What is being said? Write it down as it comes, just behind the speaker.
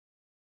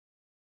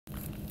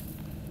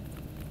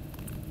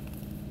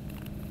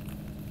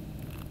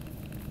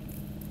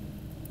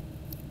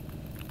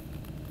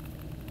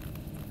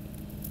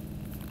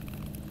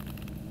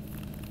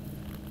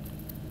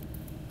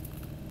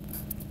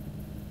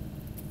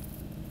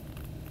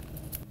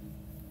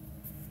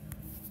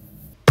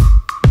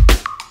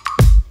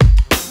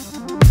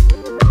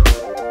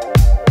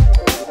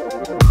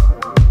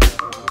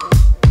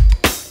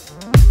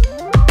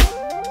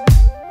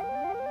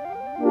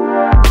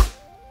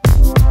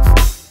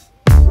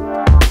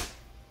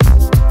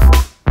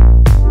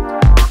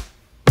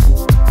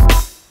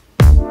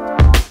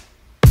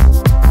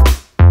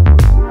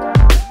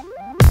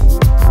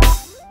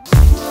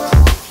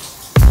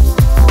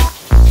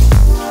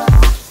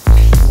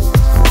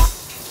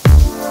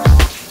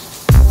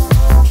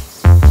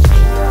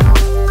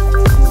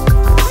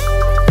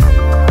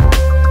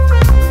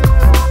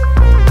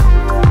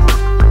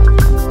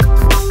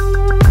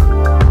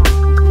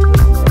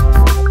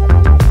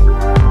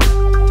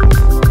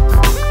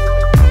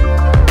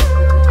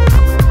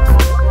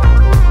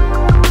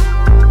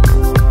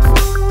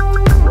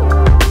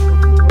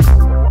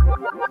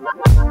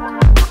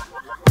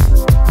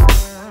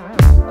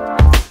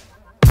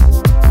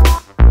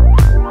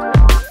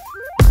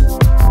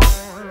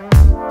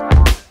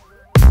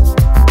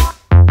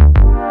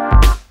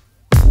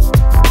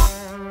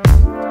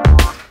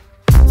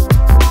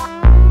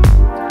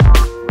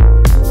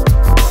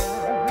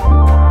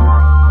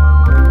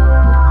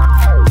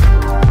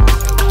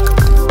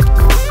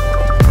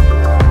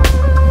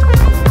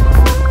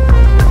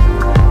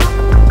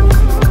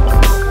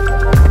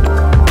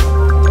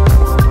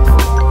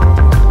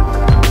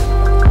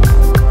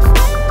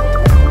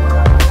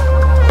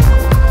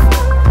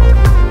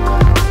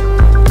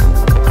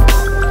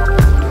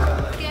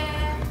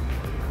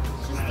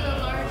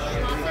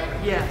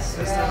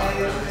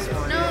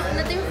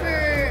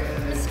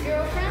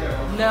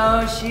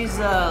No, she's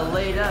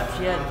laid up.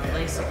 She had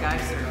LASIK eye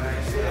surgery.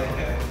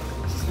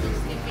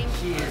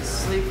 She is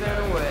sleeping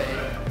away.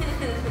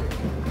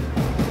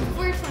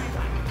 We're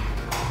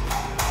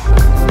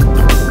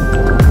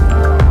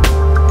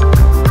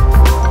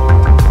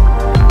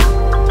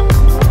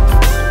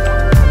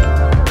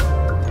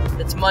 25.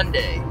 It's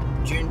Monday,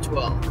 June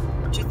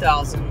 12th,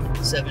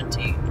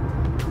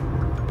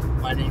 2017.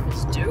 My name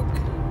is Duke,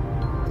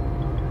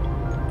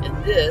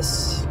 and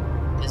this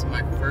is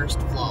my first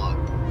vlog.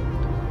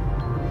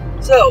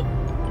 So,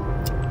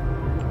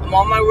 I'm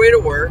on my way to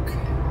work,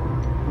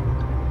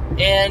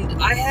 and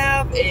I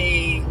have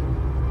an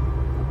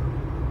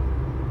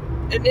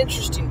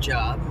interesting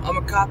job. I'm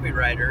a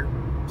copywriter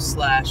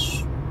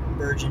slash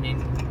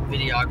burgeoning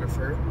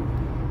videographer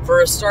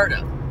for a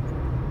startup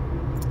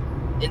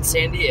in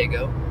San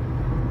Diego.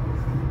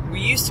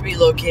 We used to be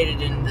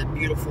located in the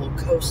beautiful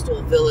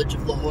coastal village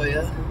of La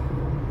Jolla.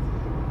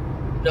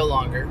 No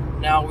longer.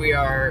 Now we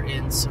are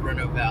in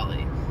Sereno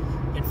Valley.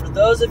 And for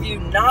those of you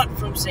not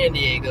from San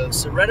Diego,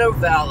 Sereno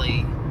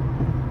Valley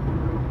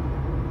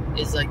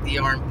is like the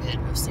armpit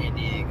of San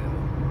Diego.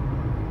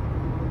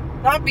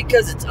 Not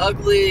because it's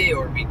ugly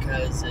or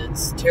because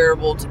it's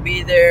terrible to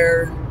be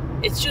there.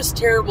 It's just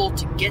terrible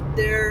to get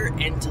there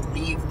and to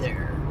leave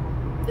there.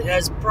 It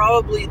has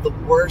probably the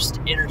worst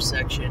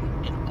intersection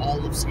in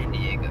all of San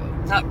Diego.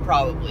 Not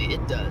probably,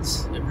 it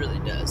does. It really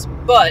does.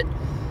 But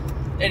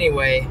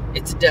anyway,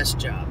 it's a desk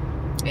job.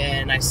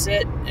 And I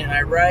sit and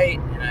I write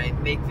and I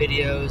make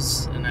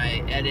videos and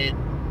I edit.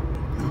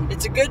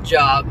 It's a good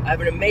job. I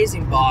have an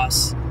amazing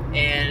boss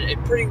and a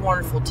pretty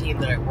wonderful team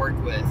that I work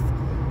with.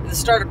 The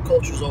startup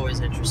culture is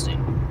always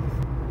interesting.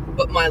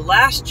 But my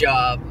last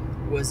job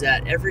was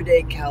at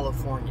Everyday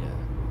California.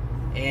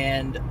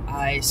 And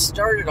I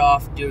started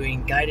off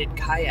doing guided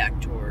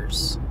kayak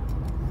tours,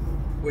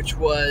 which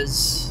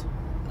was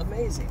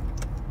amazing.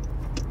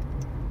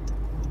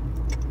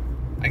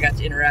 I got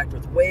to interact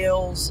with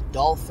whales,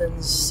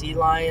 dolphins, sea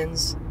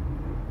lions.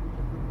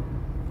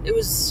 It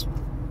was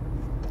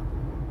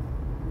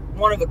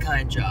one of a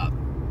kind job.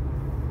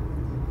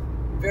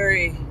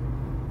 Very,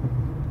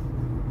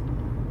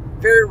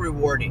 very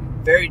rewarding,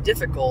 very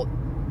difficult,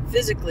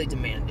 physically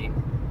demanding,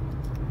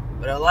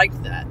 but I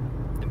liked that.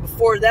 And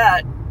before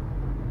that,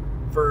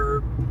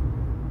 for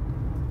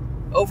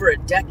over a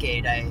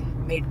decade, I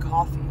made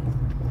coffee.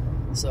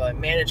 So I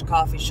managed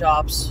coffee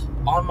shops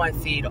on my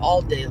feed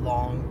all day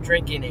long,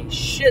 drinking a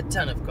shit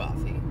ton of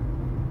coffee,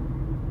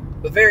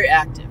 but very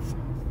active.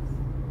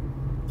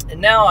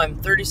 And now I'm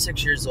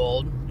 36 years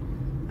old.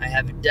 I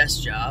have a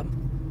desk job,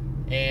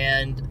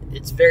 and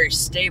it's very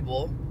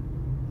stable,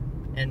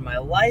 and my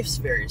life's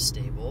very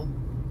stable,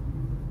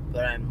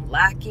 but I'm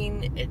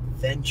lacking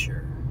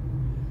adventure.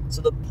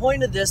 So the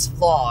point of this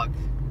vlog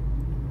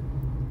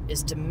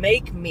is to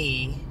make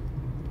me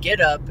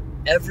get up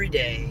every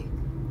day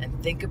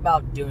and think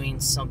about doing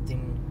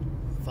something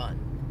fun.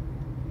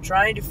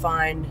 Trying to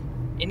find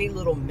any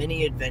little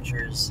mini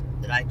adventures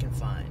that I can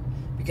find.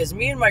 Because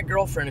me and my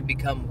girlfriend have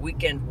become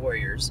weekend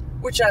warriors,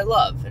 which I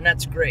love, and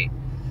that's great.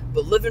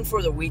 But living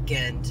for the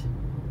weekend,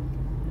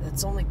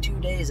 that's only 2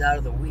 days out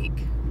of the week.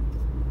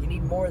 You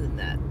need more than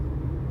that.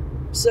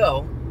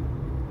 So,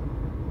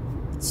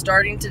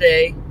 starting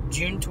today,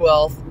 June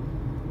 12th,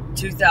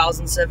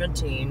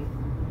 2017,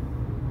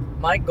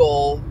 my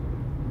goal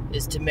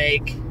is to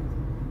make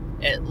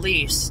at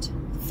least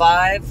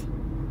 5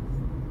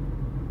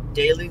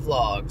 daily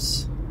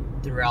vlogs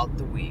throughout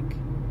the week.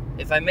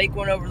 If I make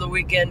one over the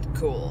weekend,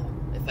 cool.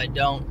 If I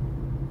don't,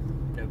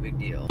 no big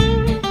deal.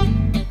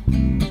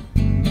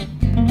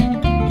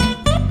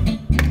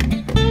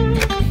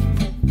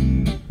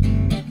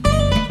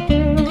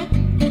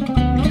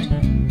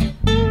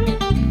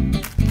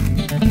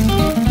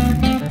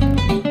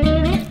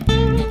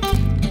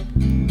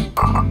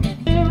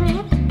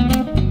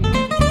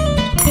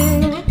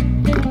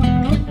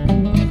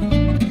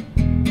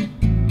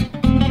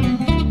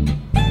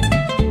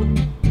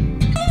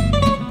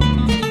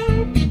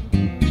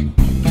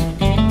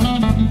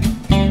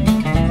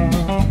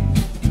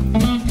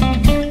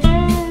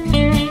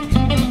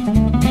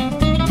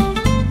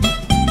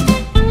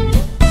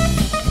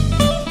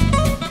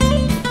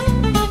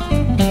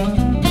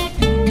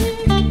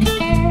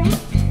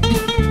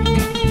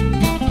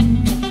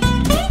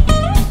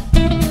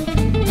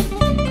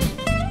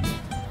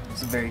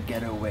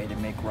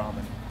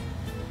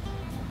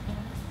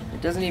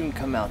 It doesn't even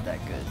come out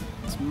that good.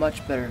 It's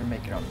much better to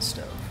make it on the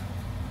stove.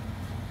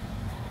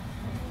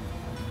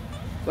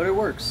 But it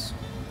works.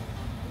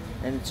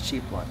 And it's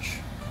cheap lunch.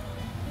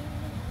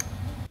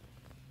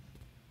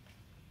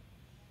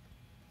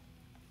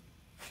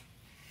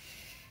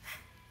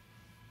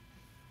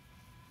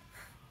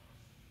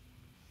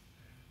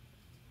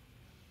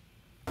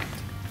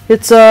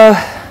 It's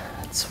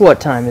what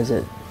time is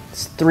it?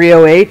 It's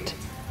 3:08. You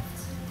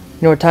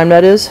know what time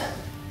that is?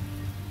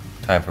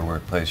 Time for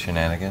workplace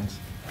shenanigans.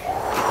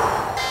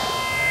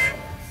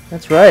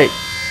 That's right.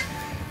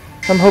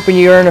 I'm hoping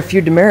you earn a few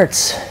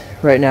demerits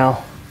right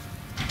now.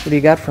 What do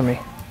you got for me?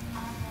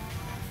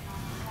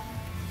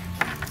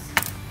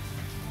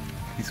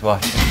 He's He's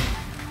watching.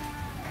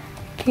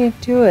 Can't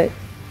do it.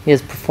 He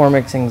has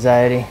performance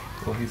anxiety.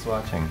 Well, he's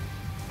watching.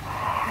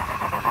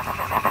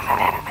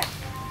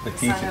 The Son,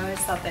 teacher. I always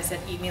thought they said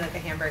eat me like a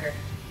hamburger.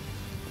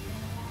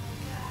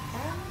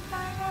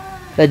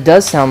 That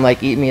does sound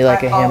like eat me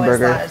like a I always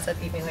hamburger. thought it said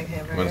eat me like a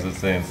hamburger. What does it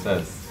say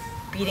instead?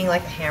 Beating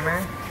like a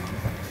hammer.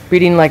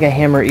 Beating like a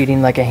hammer,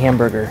 eating like a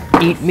hamburger.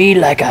 Eat me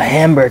like a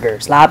hamburger.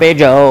 Sloppy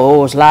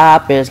Joe,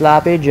 sloppy,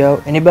 sloppy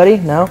Joe. Anybody?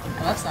 No?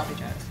 I love sloppy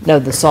joes. No,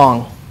 the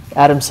song.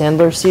 Adam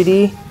Sandler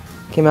CD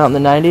came out in the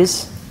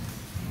 90s.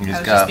 You I just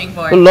was got. just being The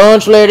bored.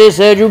 lunch lady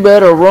said you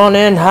better run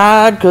and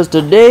hide, 'cause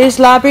today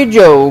Sloppy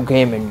Joe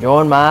came and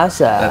joined my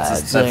side. That's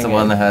the singing.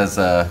 one that has.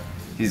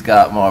 He's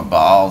got more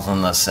balls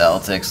in the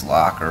Celtics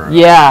locker room.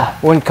 Yeah,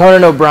 when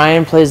Conan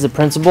O'Brien plays the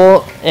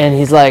principal, and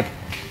he's like,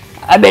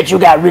 I bet you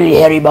got really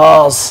hairy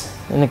balls.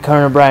 And the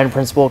Conan O'Brien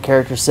principal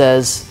character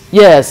says,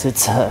 yes,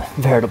 it's a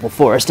veritable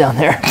forest down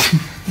there.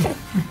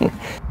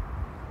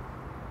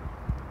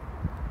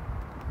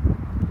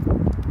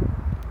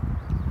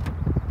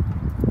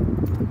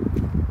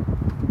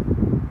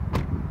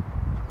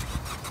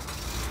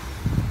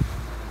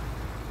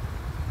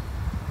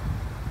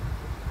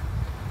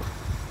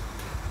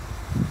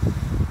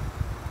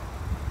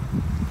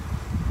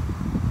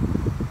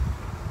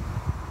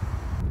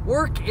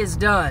 Work is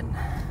done.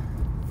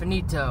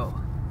 Finito.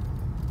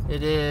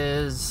 It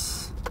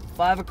is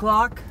 5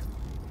 o'clock.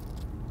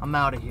 I'm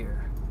out of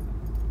here.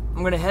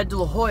 I'm gonna head to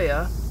La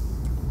Jolla.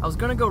 I was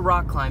gonna go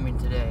rock climbing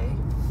today,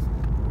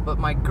 but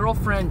my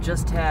girlfriend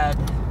just had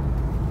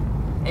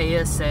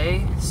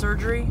ASA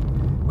surgery,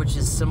 which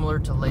is similar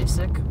to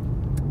LASIK.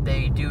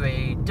 They do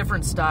a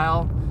different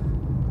style.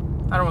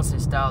 I don't want to say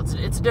style,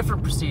 it's a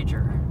different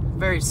procedure.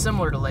 Very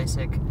similar to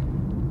LASIK,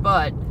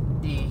 but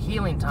the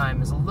healing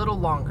time is a little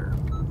longer.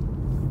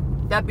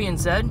 That being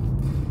said,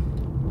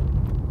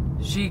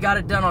 she got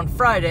it done on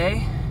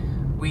Friday.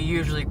 We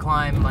usually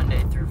climb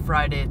Monday through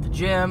Friday at the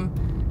gym,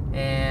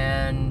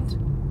 and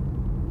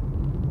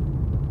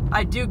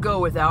I do go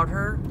without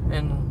her,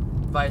 and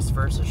vice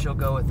versa, she'll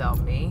go without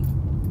me.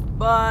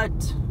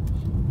 But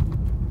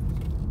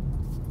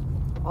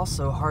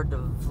also hard to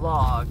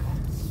vlog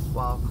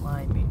while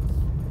climbing.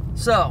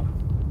 So,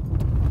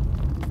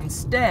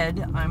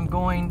 instead, I'm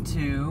going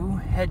to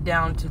head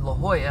down to La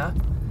Jolla.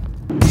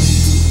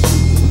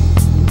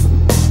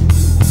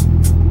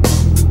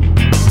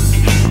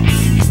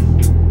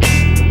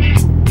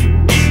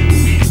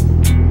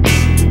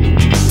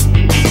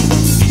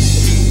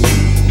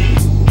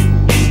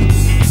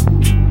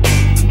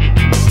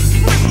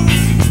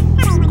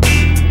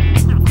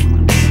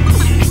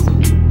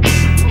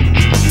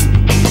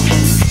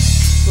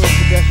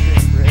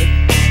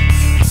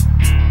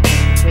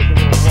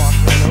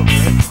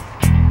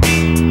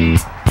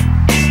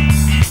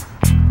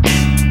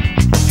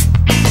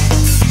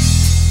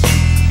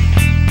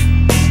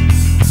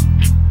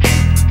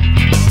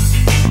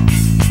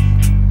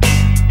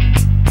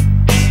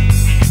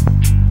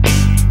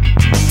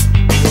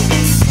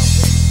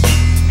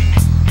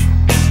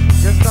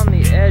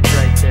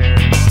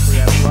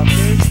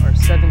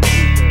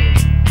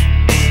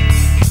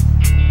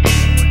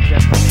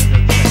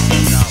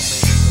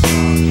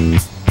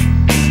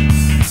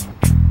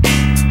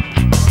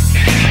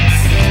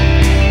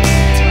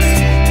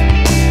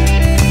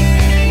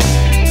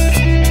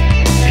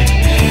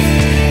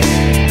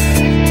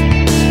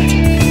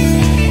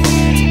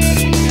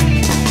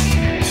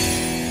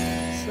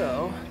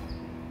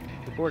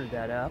 Boarded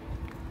that up.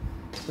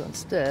 So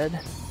instead,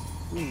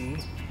 we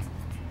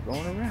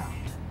going around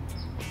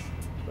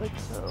like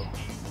so.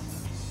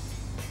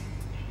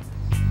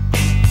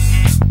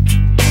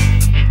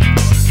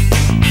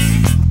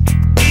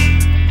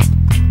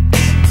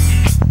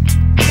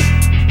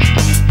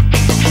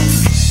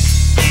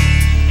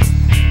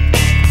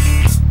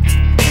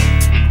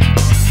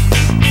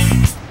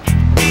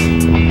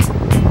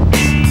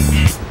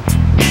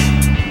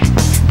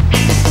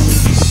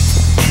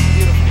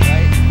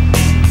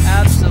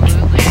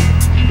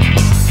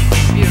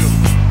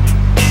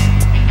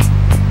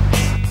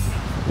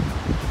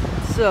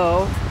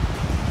 So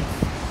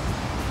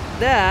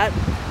that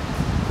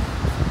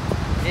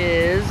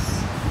is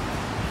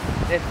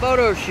a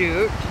photo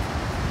shoot.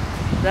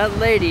 That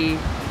lady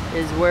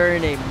is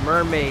wearing a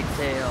mermaid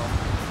tail,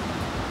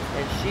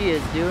 and she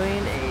is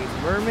doing a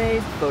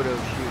mermaid photo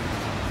shoot.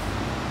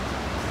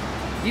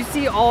 You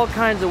see all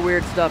kinds of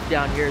weird stuff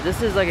down here.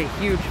 This is like a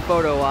huge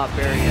photo op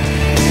area.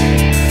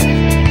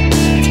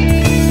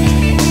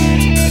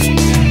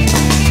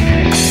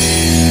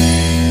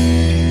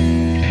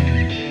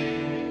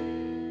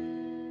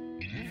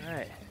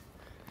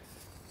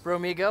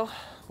 Bromigo,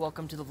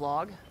 welcome to the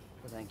vlog.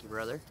 Well, thank you,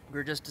 brother. We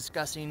were just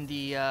discussing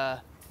the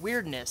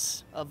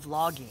weirdness of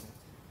vlogging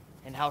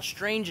and how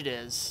strange it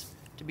is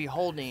to be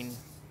holding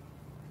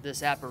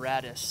this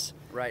apparatus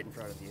Right in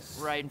front of you.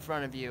 right in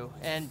front of you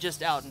and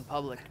just out in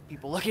public,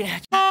 people looking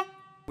at you.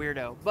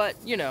 Weirdo. But,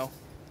 you know,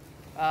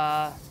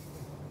 the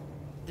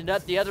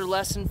other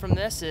lesson from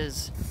this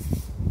is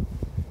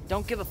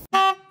don't give a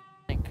f***.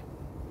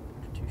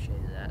 Touche to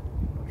that.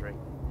 I'll drink.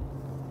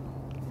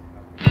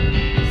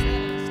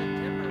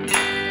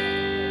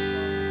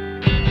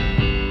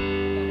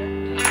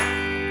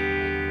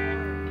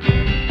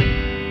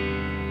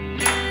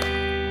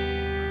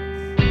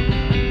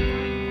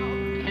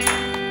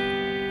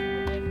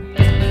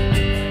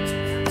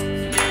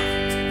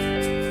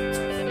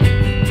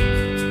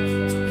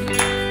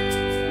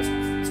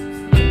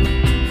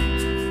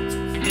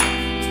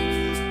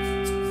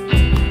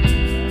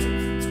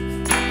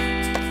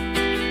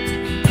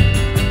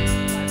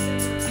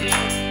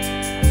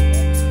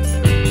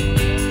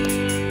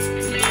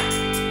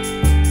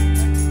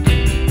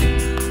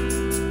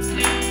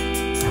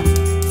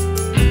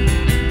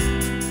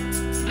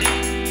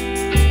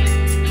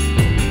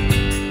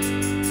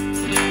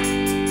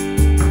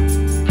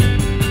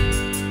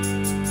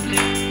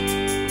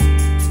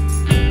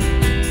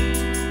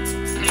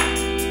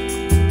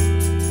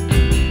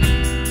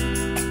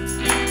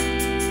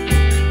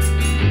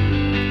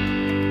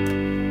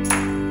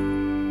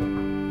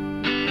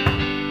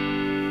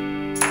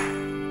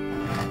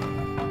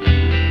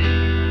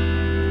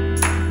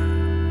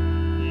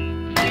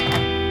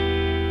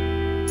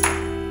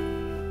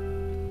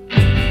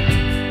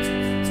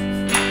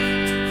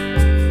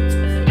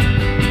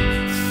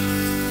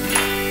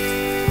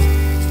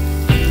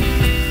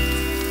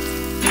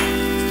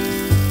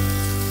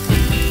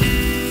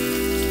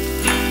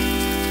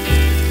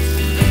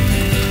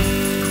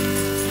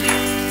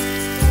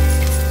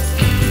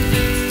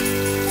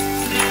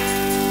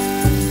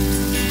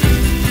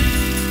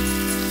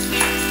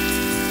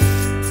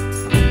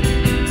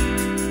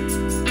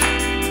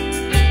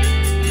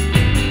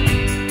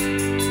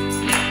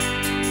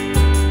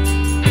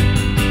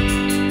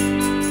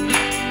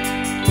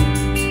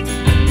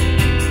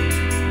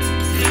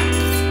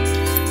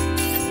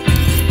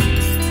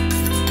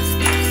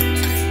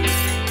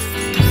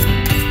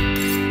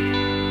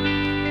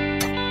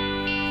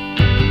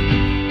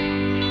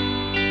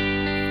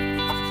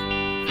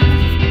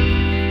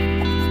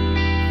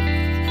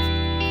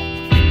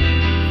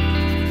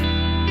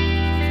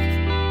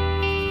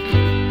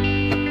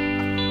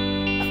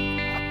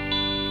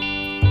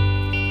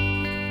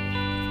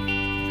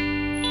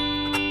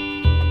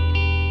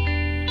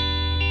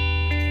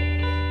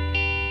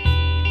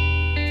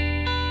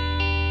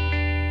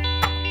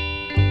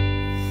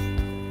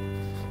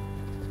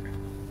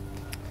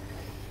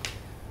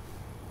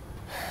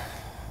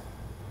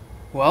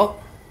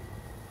 Well,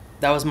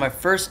 that was my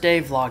first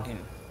day vlogging.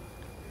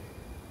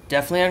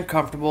 Definitely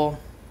uncomfortable.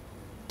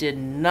 Did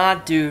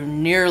not do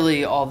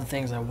nearly all the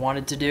things I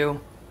wanted to do.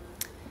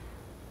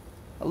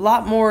 A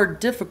lot more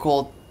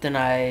difficult than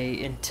I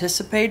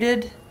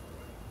anticipated,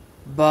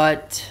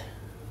 but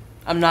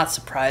I'm not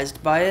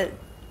surprised by it.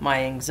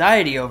 My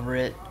anxiety over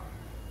it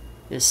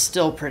is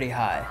still pretty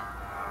high.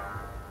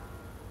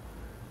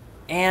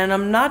 And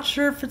I'm not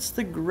sure if it's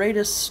the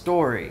greatest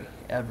story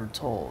ever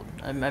told.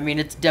 I mean,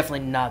 it's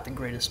definitely not the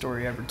greatest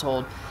story ever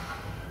told.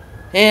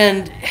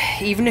 And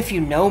even if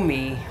you know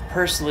me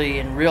personally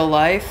in real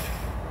life,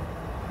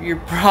 you're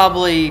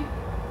probably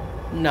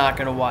not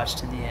going to watch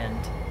to the end.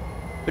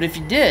 But if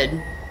you did,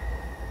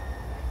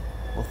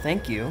 well,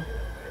 thank you.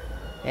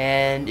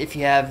 And if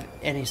you have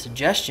any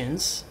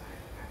suggestions,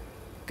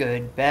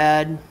 good,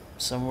 bad,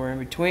 somewhere in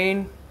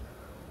between,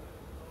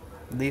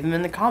 leave them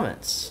in the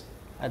comments.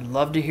 I'd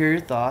love to hear your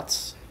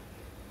thoughts.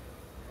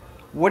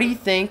 What do you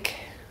think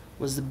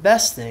was the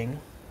best thing?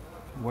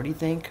 What do you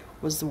think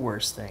was the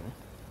worst thing?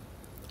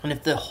 And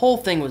if the whole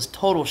thing was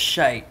total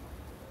shite,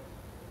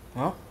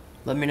 well,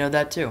 let me know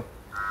that too.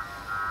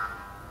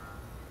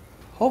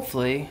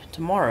 Hopefully,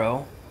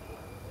 tomorrow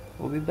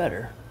will be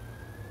better.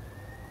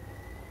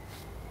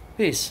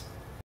 Peace.